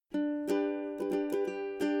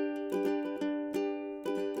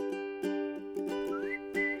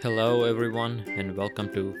Hello, everyone, and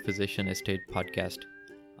welcome to Physician Estate Podcast.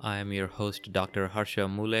 I am your host, Dr. Harsha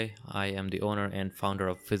Mule. I am the owner and founder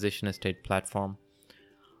of Physician Estate Platform.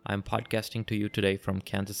 I'm podcasting to you today from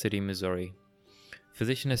Kansas City, Missouri.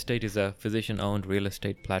 Physician Estate is a physician-owned real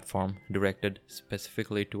estate platform directed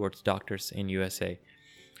specifically towards doctors in USA.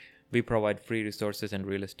 We provide free resources and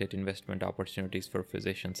real estate investment opportunities for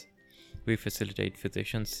physicians. We facilitate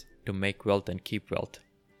physicians to make wealth and keep wealth.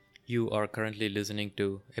 You are currently listening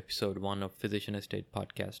to episode 1 of Physician Estate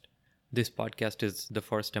Podcast. This podcast is the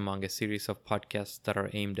first among a series of podcasts that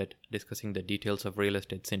are aimed at discussing the details of real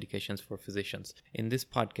estate syndications for physicians. In this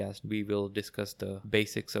podcast, we will discuss the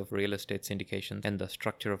basics of real estate syndication and the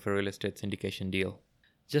structure of a real estate syndication deal.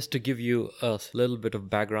 Just to give you a little bit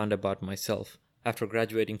of background about myself, after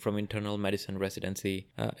graduating from internal medicine residency,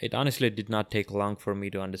 it honestly did not take long for me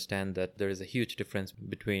to understand that there is a huge difference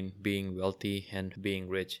between being wealthy and being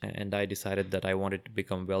rich, and I decided that I wanted to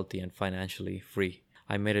become wealthy and financially free.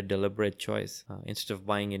 I made a deliberate choice. Instead of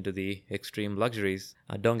buying into the extreme luxuries,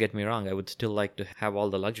 don't get me wrong, I would still like to have all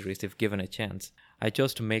the luxuries if given a chance. I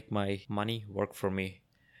chose to make my money work for me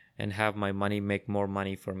and have my money make more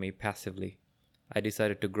money for me passively. I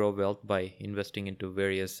decided to grow wealth by investing into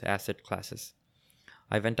various asset classes.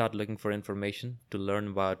 I went out looking for information to learn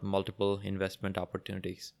about multiple investment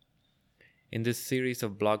opportunities. In this series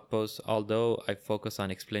of blog posts, although I focus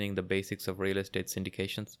on explaining the basics of real estate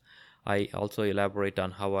syndications, I also elaborate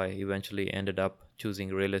on how I eventually ended up choosing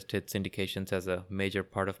real estate syndications as a major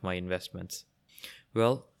part of my investments.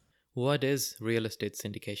 Well, what is real estate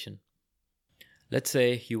syndication? Let's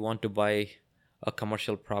say you want to buy a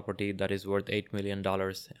commercial property that is worth $8 million.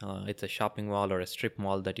 It's a shopping mall or a strip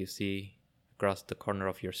mall that you see across the corner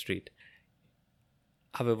of your street.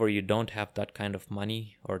 However, you don't have that kind of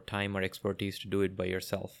money or time or expertise to do it by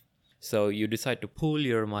yourself. So you decide to pool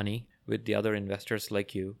your money with the other investors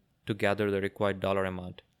like you to gather the required dollar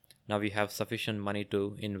amount. Now you have sufficient money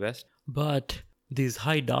to invest, but these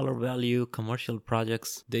high dollar value commercial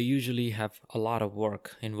projects, they usually have a lot of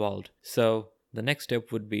work involved. So the next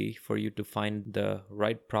step would be for you to find the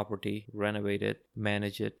right property, renovate it,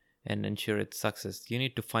 manage it, and ensure its success. You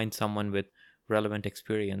need to find someone with relevant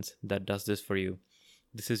experience that does this for you.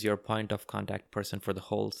 This is your point of contact person for the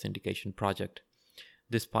whole syndication project.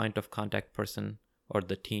 This point of contact person or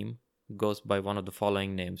the team goes by one of the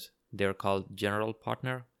following names. They're called general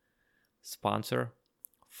partner, sponsor,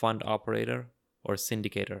 fund operator, or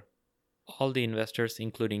syndicator. All the investors,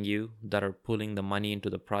 including you, that are pulling the money into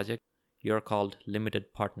the project, you're called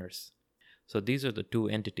limited partners. So these are the two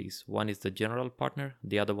entities. One is the general partner,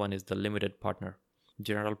 the other one is the limited partner.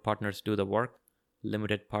 General partners do the work,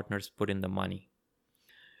 limited partners put in the money.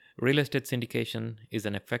 Real estate syndication is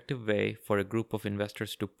an effective way for a group of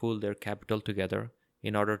investors to pool their capital together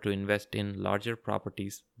in order to invest in larger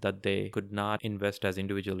properties that they could not invest as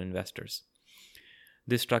individual investors.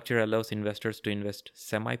 This structure allows investors to invest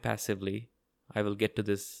semi-passively. I will get to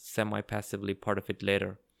this semi-passively part of it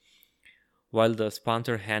later, while the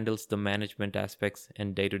sponsor handles the management aspects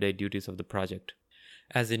and day-to-day duties of the project.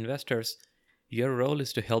 As investors, your role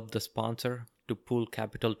is to help the sponsor to pool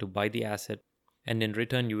capital to buy the asset, and in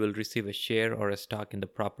return you will receive a share or a stock in the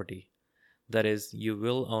property. That is, you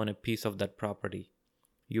will own a piece of that property.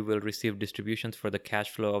 You will receive distributions for the cash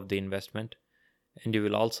flow of the investment, and you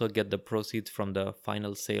will also get the proceeds from the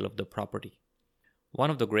final sale of the property. One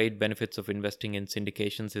of the great benefits of investing in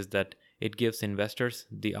syndications is that it gives investors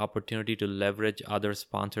the opportunity to leverage other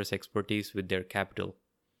sponsors' expertise with their capital.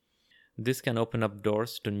 This can open up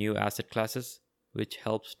doors to new asset classes, which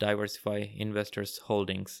helps diversify investors'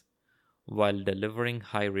 holdings while delivering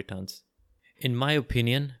high returns. In my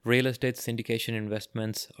opinion, real estate syndication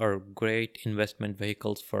investments are great investment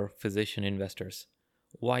vehicles for physician investors.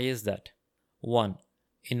 Why is that? 1.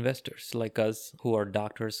 Investors like us who are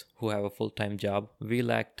doctors who have a full-time job, we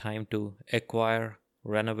lack time to acquire,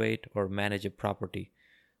 renovate, or manage a property.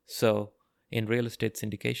 So, in real estate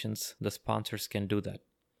syndications, the sponsors can do that.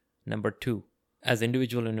 Number 2, as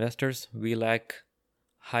individual investors, we lack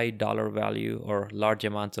high dollar value or large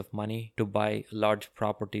amounts of money to buy large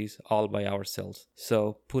properties all by ourselves.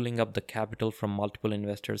 So pulling up the capital from multiple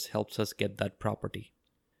investors helps us get that property.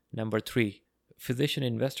 Number 3, physician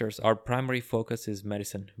investors, our primary focus is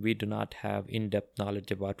medicine. We do not have in-depth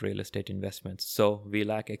knowledge about real estate investments, so we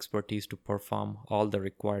lack expertise to perform all the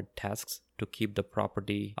required tasks to keep the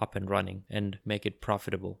property up and running and make it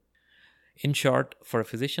profitable. In short, for a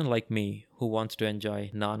physician like me who wants to enjoy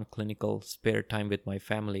non-clinical spare time with my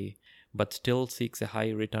family but still seeks a high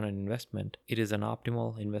return on investment, it is an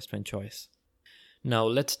optimal investment choice. Now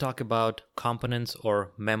let's talk about components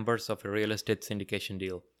or members of a real estate syndication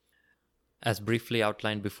deal. As briefly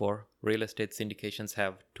outlined before, real estate syndications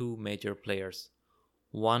have two major players.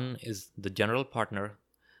 One is the general partner.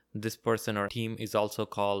 This person or team is also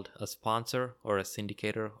called a sponsor or a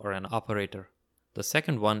syndicator or an operator. The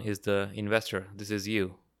second one is the investor. This is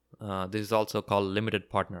you. This is also called limited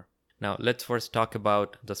partner. Now let's first talk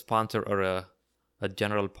about the sponsor or a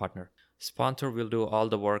general partner. Sponsor will do all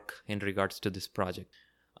the work in regards to this project.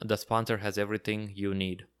 The sponsor has everything you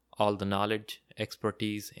need, all the knowledge,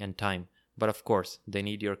 expertise, and time. But of course, they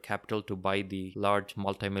need your capital to buy the large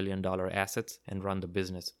multi-million-dollar assets and run the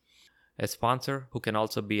business. A sponsor, who can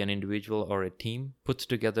also be an individual or a team, puts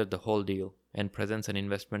together the whole deal and presents an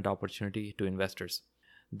investment opportunity to investors.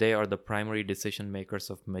 They are the primary decision makers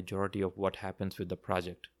of majority of what happens with the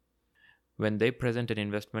project. When they present an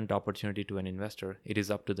investment opportunity to an investor, it is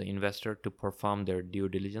up to the investor to perform their due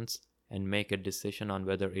diligence and make a decision on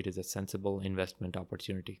whether it is a sensible investment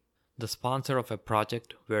opportunity. The sponsor of a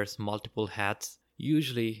project wears multiple hats.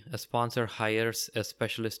 Usually, a sponsor hires a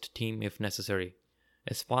specialist team if necessary.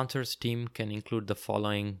 A sponsor's team can include the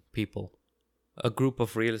following people: a group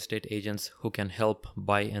of real estate agents who can help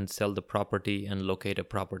buy and sell the property and locate a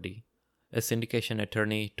property, a syndication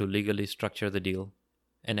attorney to legally structure the deal,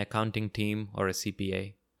 an accounting team or a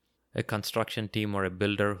CPA, a construction team or a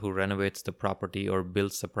builder who renovates the property or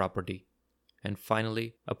builds the property, and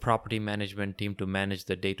finally, a property management team to manage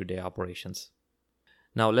the day-to-day operations.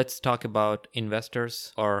 Now let's talk about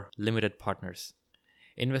investors or limited partners.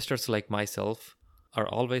 Investors like myself are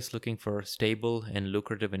always looking for stable and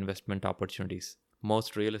lucrative investment opportunities.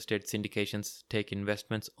 Most real estate syndications take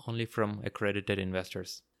investments only from accredited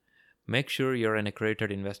investors. Make sure you're an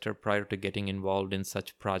accredited investor prior to getting involved in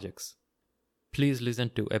such projects. Please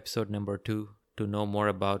listen to episode number 2 to know more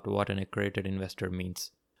about what an accredited investor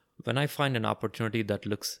means. When I find an opportunity that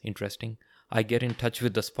looks interesting, I get in touch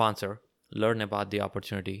with the sponsor, learn about the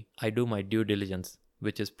opportunity. I do my due diligence,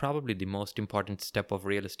 which is probably the most important step of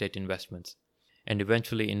real estate investments, and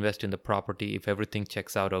eventually invest in the property if everything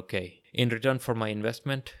checks out okay. In return for my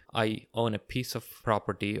investment, I own a piece of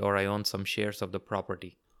property or I own some shares of the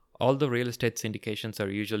property. Although real estate syndications are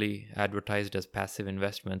usually advertised as passive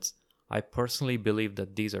investments, I personally believe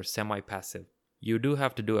that these are semi-passive. You do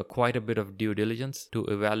have to do quite a bit of due diligence to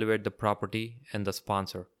evaluate the property and the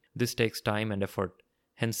sponsor. This takes time and effort.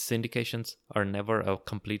 Hence, syndications are never a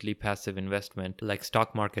completely passive investment like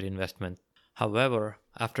stock market investment. However,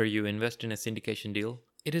 after you invest in a syndication deal,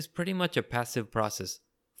 it is pretty much a passive process.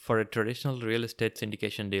 For a traditional real estate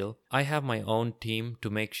syndication deal, I have my own team to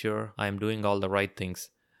make sure I am doing all the right things.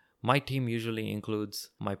 My team usually includes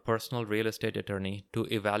my personal real estate attorney to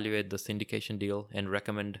evaluate the syndication deal and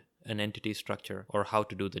recommend an entity structure or how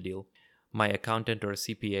to do the deal, my accountant or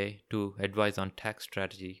CPA to advise on tax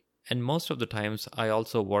strategy, and most of the times I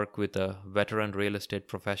also work with a veteran real estate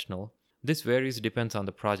professional. This varies, depends on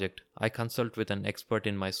the project. I consult with an expert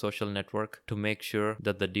in my social network to make sure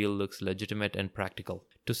that the deal looks legitimate and practical.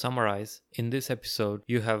 To summarize, in this episode,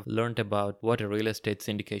 you have learned about what a real estate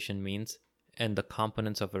syndication means and the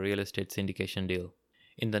components of a real estate syndication deal.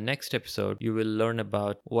 In the next episode, you will learn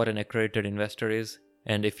about what an accredited investor is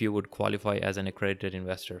and if you would qualify as an accredited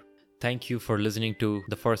investor. Thank you for listening to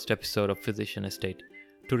the first episode of Physician Estate.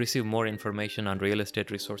 To receive more information on real estate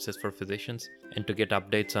resources for physicians and to get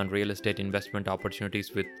updates on real estate investment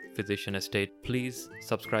opportunities with Physician Estate, please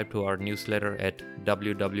subscribe to our newsletter at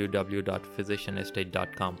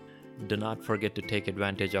www.physicianestate.com. Do not forget to take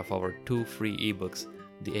advantage of our 2 free ebooks,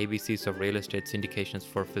 The ABCs of Real Estate Syndications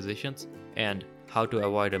for Physicians and How to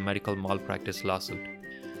Avoid a Medical Malpractice Lawsuit.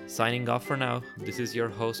 Signing off for now, this is your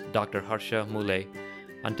host, Dr. Harsha Muley.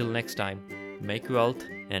 Until next time, make wealth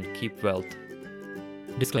and keep wealth.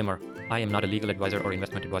 Disclaimer: I am not a legal advisor or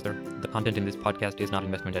investment advisor. The content in this podcast is not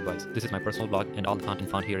investment advice. This is my personal blog, and all the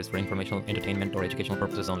content found here is for informational, entertainment, or educational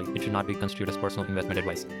purposes only. It should not be construed as personal investment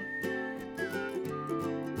advice.